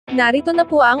Narito na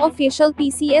po ang official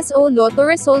PCSO Lotto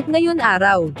result ngayon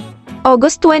araw.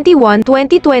 August 21,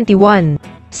 2021.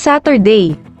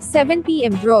 Saturday. 7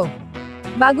 PM draw.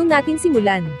 Bago natin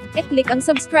simulan, i-click ang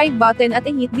subscribe button at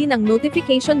i-hit din ang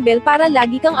notification bell para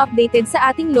lagi kang updated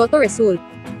sa ating Lotto result.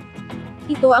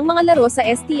 Ito ang mga laro sa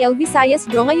Stl Visayas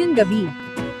draw ngayong gabi.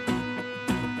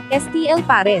 Stl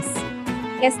Pares,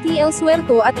 Stl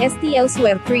Swer2 at Stl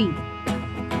Swer3.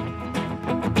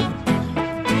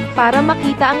 Para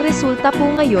makita ang resulta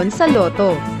po ngayon sa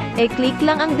Lotto, click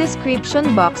lang ang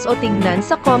description box o tingnan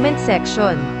sa comment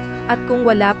section. At kung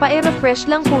wala pa refresh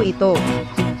lang po ito.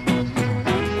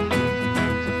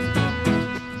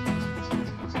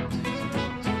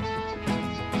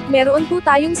 Meron po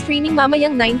tayong streaming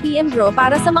mamayang 9 PM draw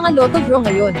para sa mga Lotto draw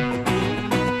ngayon.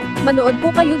 Manood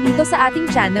po kayo dito sa ating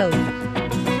channel.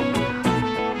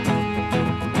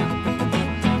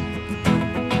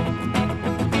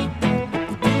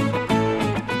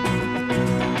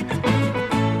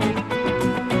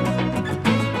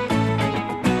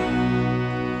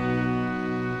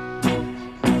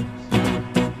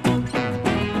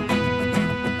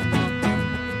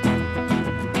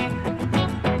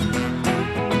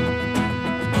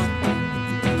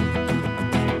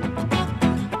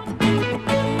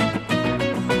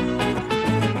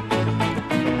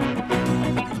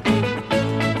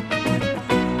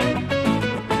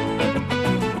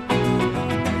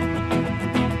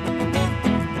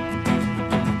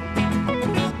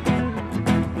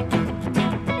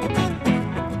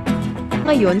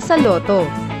 Ngayon sa Lotto,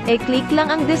 click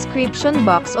lang ang description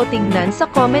box o tingnan sa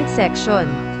comment section.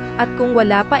 At kung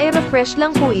wala pa refresh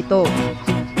lang po ito.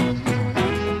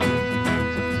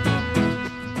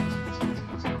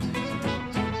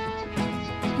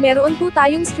 Meron po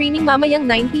tayong streaming mamayang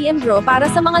 9 PM draw para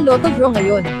sa mga Lotto draw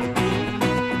ngayon.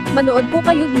 Manood po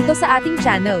kayo dito sa ating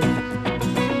channel.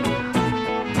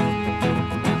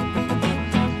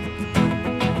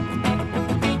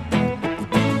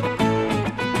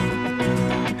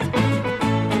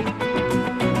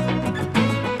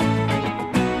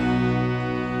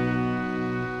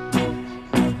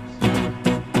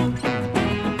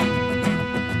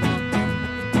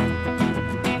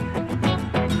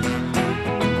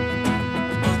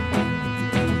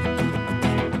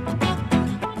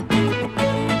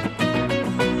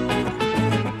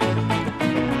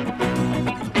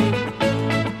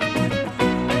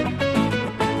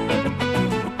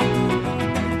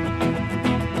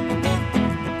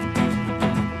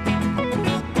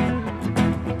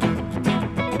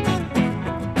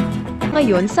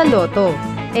 Ngayon sa Lotto,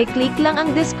 click lang ang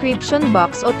description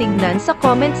box o tingnan sa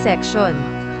comment section.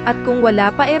 At kung wala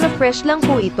pa refresh lang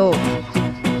po ito.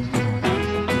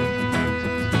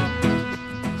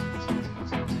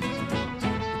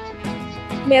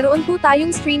 Meron po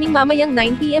tayong streaming mamayang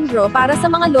 9 PM draw para sa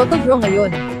mga Lotto draw ngayon.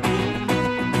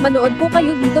 Manood po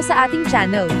kayo dito sa ating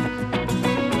channel.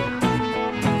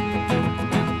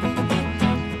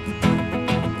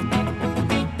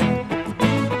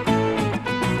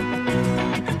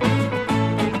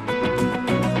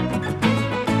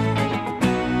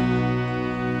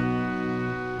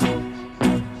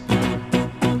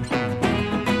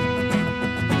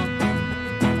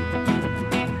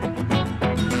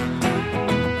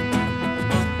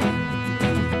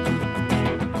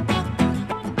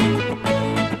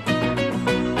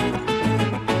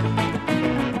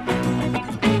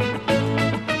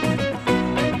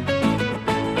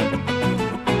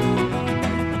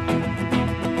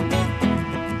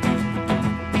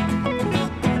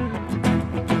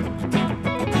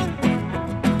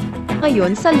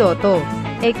 Ngayon sa Lotto,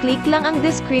 click lang ang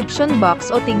description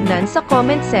box o tingnan sa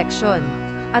comment section.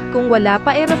 At kung wala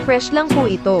pa refresh lang po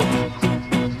ito.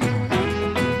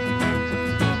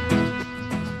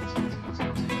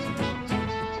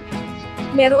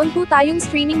 Meron po tayong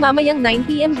streaming mamayang 9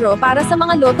 PM draw para sa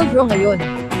mga Lotto draw ngayon.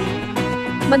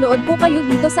 Manood po kayo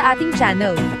dito sa ating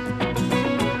channel.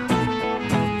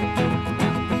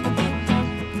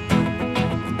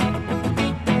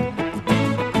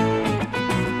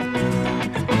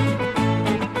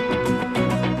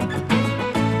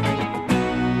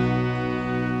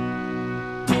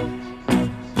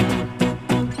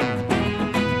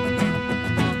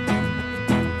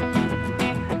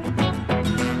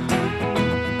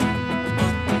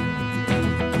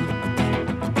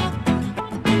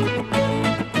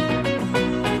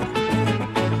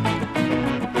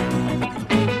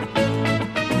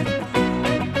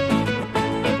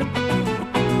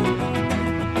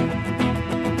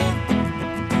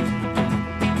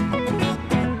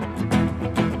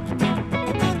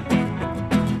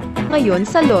 Ngayon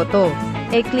sa Lotto,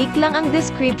 click lang ang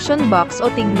description box o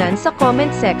tingnan sa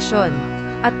comment section.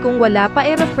 At kung wala pa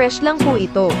refresh lang po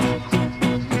ito.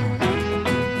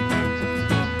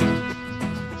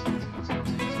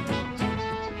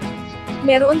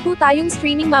 Meron po tayong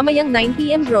streaming mamayang 9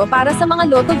 PM draw para sa mga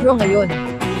Lotto draw ngayon.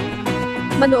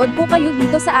 Manood po kayo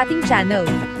dito sa ating channel.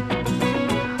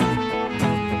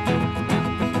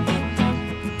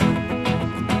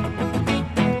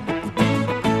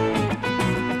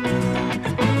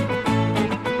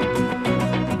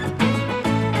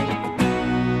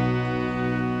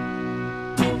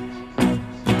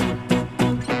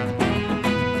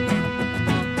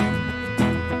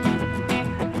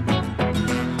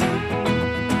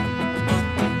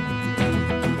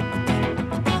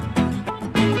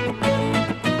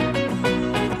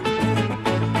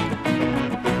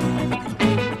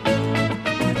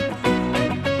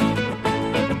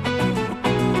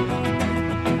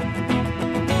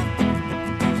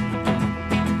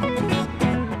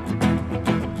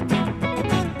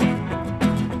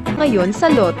 Ngayon sa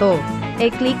Lotto.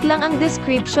 E-click lang ang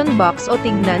description box o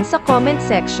tignan sa comment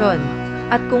section.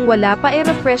 At kung wala pa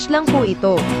refresh lang po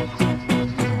ito.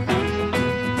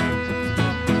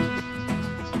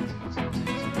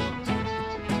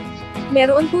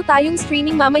 Meron po tayong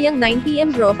streaming mamayang 9 PM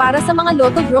draw para sa mga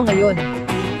Lotto draw ngayon.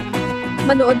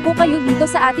 Manood po kayo dito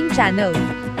sa ating channel.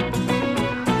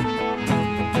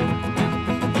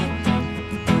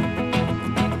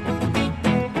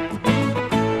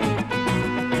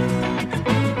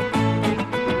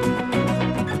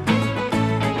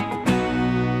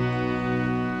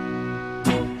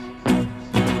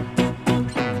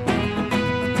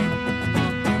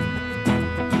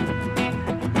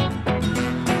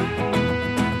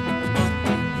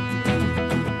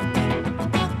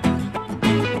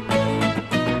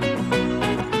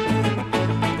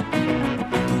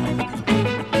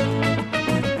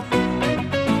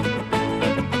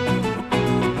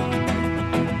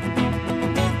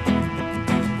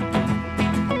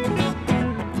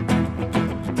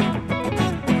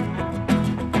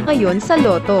 Ngayon sa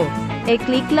Lotto.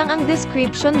 E-click lang ang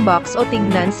description box o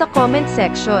tignan sa comment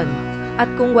section.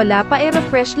 At kung wala pa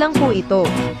refresh lang po ito.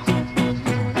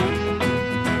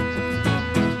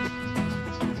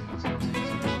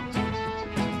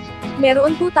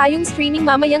 Meron po tayong streaming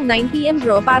mamayang 9 PM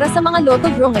draw para sa mga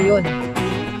Lotto draw ngayon.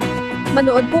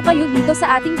 Manood po kayo dito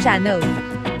sa ating channel.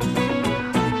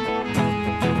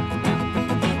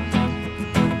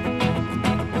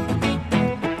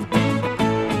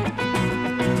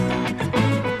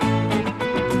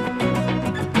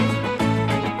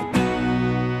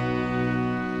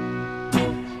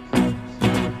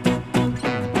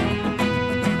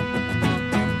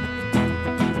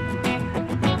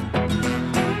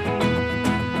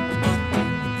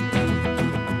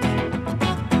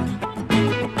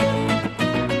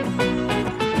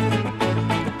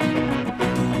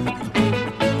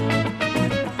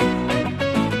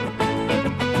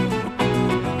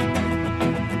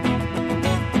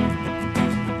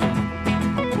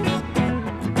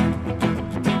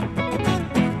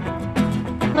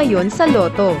 Ngayon sa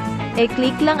Lotto.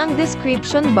 E-click lang ang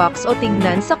description box o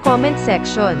tignan sa comment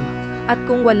section. At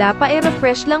kung wala pa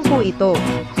refresh lang po ito.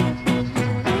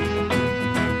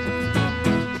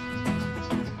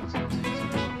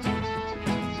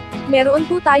 Meron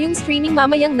po tayong streaming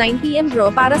mamayang 9 PM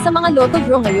draw para sa mga Lotto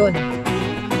draw ngayon.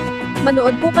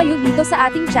 Manood po kayo dito sa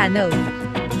ating channel.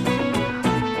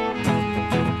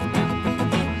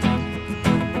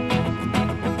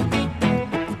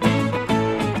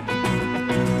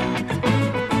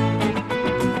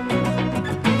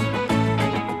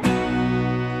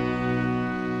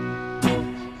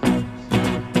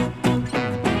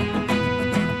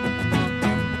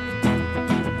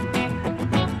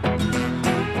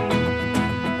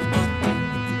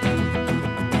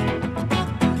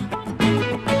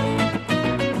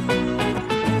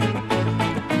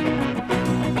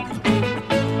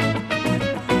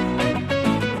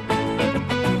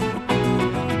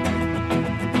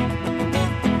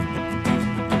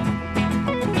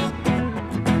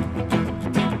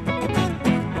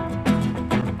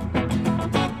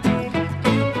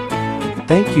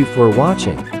 Thank you for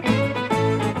watching.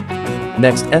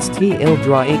 Next STL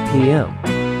Draw 8 PM.